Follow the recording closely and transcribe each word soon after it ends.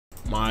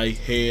My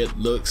head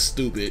looks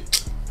stupid.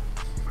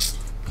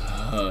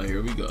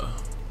 Here we go.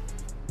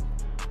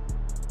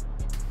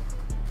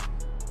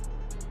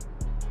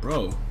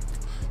 Bro,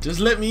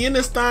 just let me in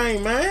this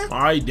thing, man.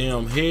 My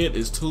damn head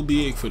is too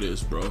big for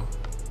this, bro.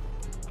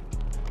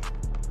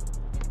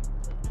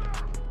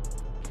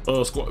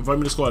 Squad, invite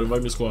me to squad, invite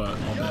me to squad.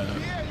 My bad.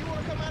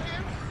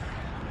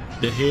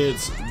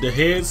 The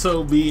head's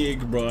so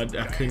big, bro. I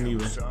couldn't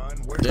even.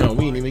 Damn,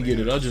 we didn't even get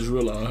it. I just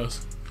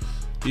realized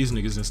these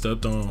niggas done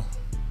stepped on.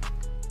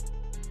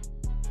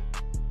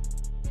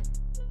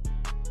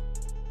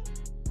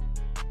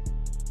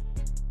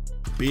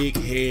 Big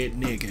head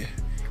nigga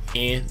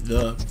in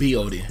the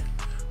building.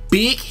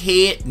 Big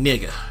head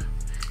nigga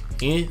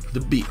in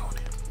the building.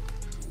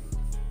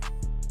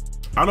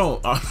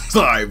 I'm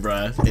sorry,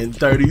 bro. In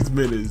 30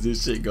 minutes,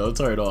 this shit gonna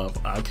turn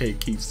off. I can't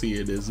keep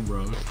seeing this,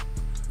 bro.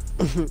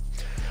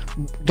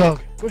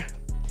 Dog, come here.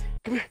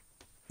 Come here.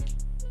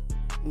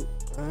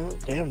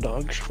 Damn,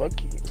 dogs,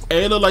 fuck you.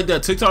 Hey, it look like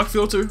that TikTok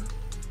filter. You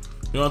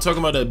know what I'm talking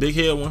about? That big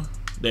head one?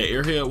 That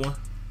airhead one?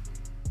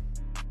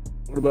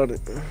 What about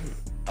it?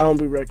 I don't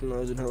be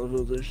recognizing hella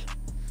filters.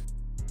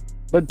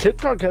 But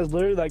TikTok has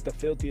literally like the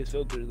filthiest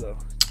filters though.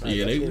 Like,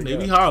 yeah, they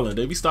be hollering.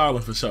 They be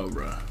styling for sure,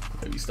 bro.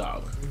 They be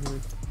styling.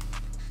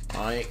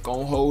 I ain't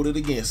gonna hold it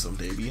against them.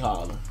 They be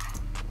hollering.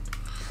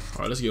 All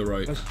right, let's get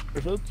right.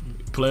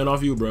 Playing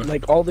off you, bro.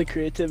 Like all the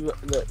creative,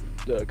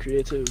 the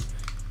creative,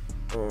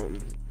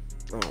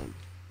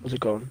 what's it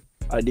called?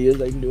 Ideas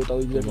that you can do with all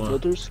these different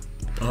filters.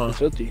 It's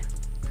filthy.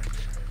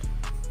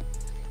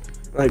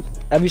 Like,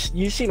 have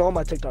you seen all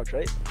my TikToks,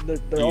 right?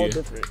 They're all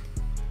different.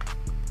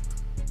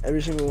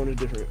 Every single one is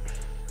different.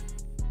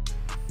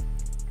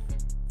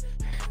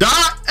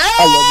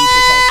 I love you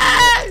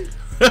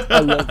for talking. I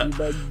love you,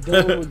 but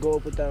Dylan would go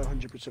up with that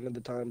 100% of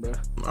the time, bro.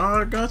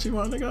 I got you,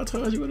 my nigga. I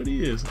told you what it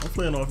is. I'm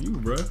playing off you,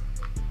 bro.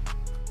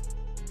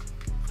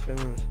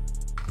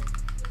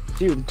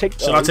 Dude,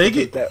 should I take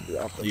it?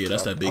 Yeah,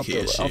 that's that big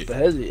head shit.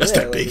 That's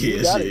that big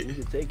head shit. You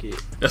can take it.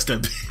 That's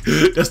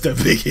that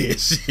big head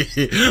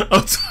shit.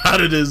 I'm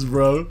tired of this,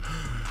 bro.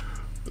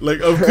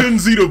 Like, I couldn't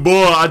see the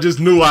ball. I just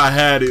knew I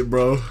had it,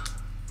 bro.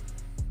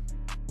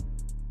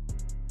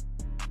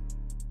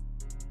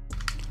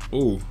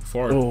 Ooh,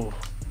 fart. Oh,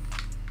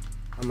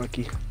 I'm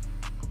lucky.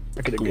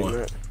 I could have gotten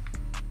that.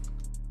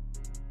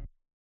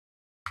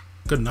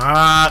 Good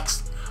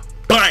knocks.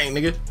 Bang,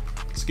 nigga.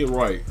 Let's get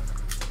right.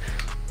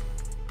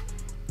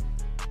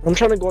 I'm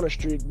trying to go on a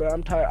streak, but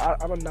I'm tired.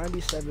 I'm a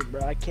 97,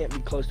 bro. I can't be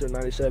close to a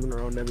 97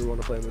 or I'll never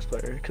want to play this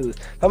player. Because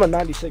if I'm a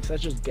 96,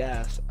 that's just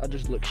gas. I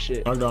just look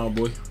shit. I'm down,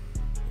 boy.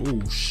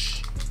 Ooh,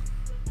 shh.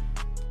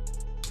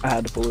 I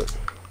had to pull it.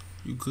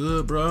 You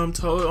good, bro?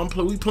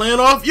 We playing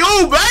off you,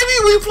 baby.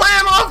 We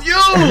playing off you.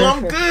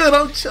 I'm good.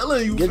 I'm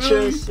chilling. You Get feel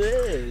your me?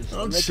 assist.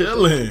 I'm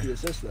chilling.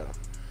 Assist now.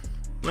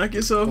 Knock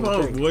yourself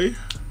out, boy.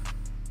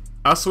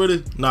 I swear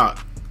to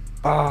knock.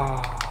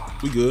 Ah.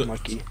 We good.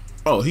 Lucky.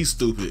 Oh, he's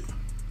stupid.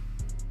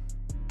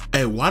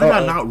 Hey, why did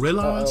I not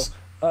realize?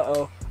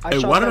 I hey,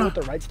 shot that I... with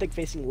the right stick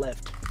facing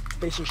left.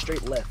 Facing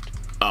straight left.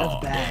 Oh,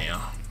 that's bad. damn.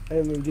 I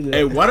didn't even do that.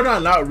 Hey, why did I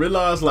not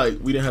realize, like,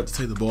 we didn't have to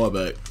take the ball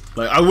back?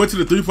 Like, I went to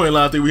the three-point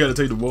line, I think we had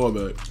to take the ball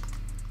back.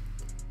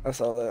 I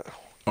saw that.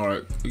 All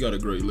right, we got a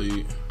great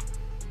lead.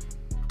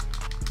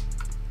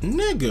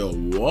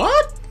 Nigga,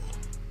 what?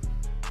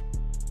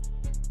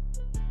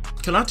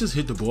 Can I just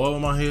hit the ball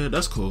with my head?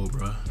 That's cool,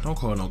 bro. Don't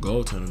call no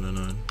goaltender or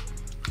nothing.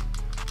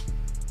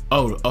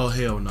 Oh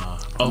hell no. Nah.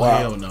 Oh wow.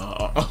 Hell no.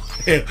 Nah.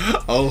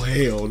 Oh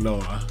hell no.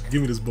 Nah.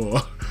 Give me this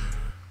ball.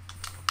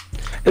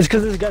 It's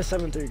because this guy's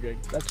 7'3",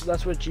 Greg.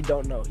 That's what you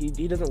don't know.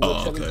 He doesn't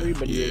look 7'3",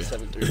 but he is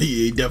 7'3". Yeah,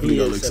 he definitely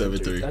don't look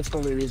 7'3". That's the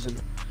only reason.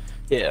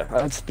 Yeah,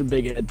 that's the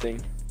big head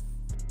thing.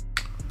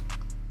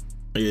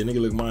 Yeah, nigga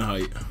look my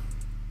height.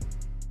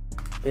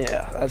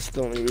 Yeah, that's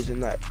the only reason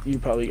that you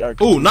probably are.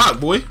 Ooh,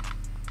 knock, boy.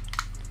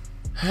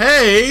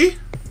 Hey.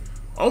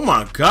 Oh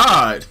my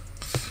God.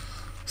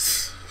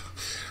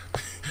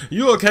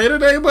 You okay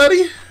today,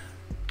 buddy?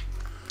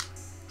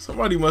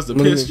 Somebody must have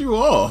pissed you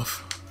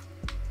off.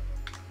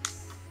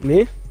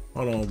 Me?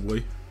 Hold on,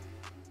 boy.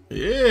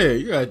 Yeah,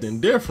 you acting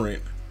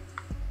different.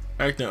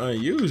 Acting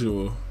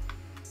unusual.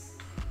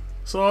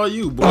 It's all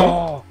you, boy.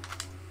 Oh,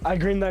 I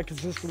green that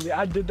consistently.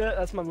 I did that.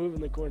 That's my move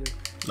in the corner.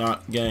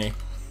 Not game.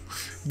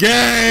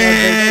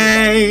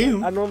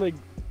 Game! I normally,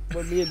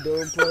 when me and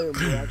Dylan play, and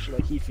we're actually,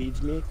 like, he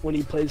feeds me. When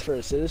he plays for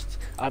assists,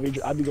 I be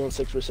going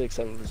 6 for 6,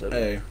 7 for 7.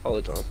 Hey. All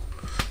the time.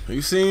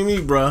 You seen me,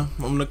 bro.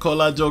 I'm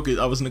Nicola Jokic.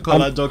 I was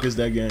Nicola Jokic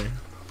that game.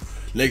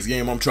 Next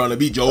game, I'm trying to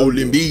be Joel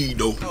Embiid,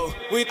 though.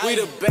 We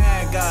the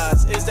bad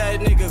guys. Is that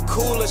nigga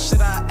cool or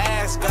should I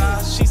ask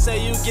God? She say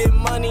you get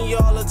money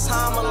all the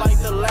time, unlike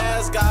the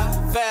last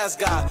guy. Fast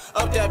guy.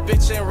 Up that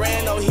bitch in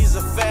Rando, he's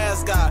a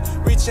fast guy.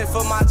 Reaching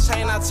for my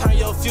chain, I turn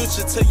your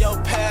future to your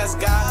past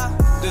guy.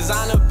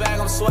 Designer bag,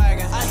 I'm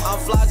swagging. I'm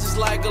fly just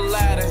like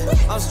Aladdin.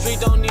 I'm street,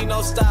 don't need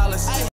no stylist.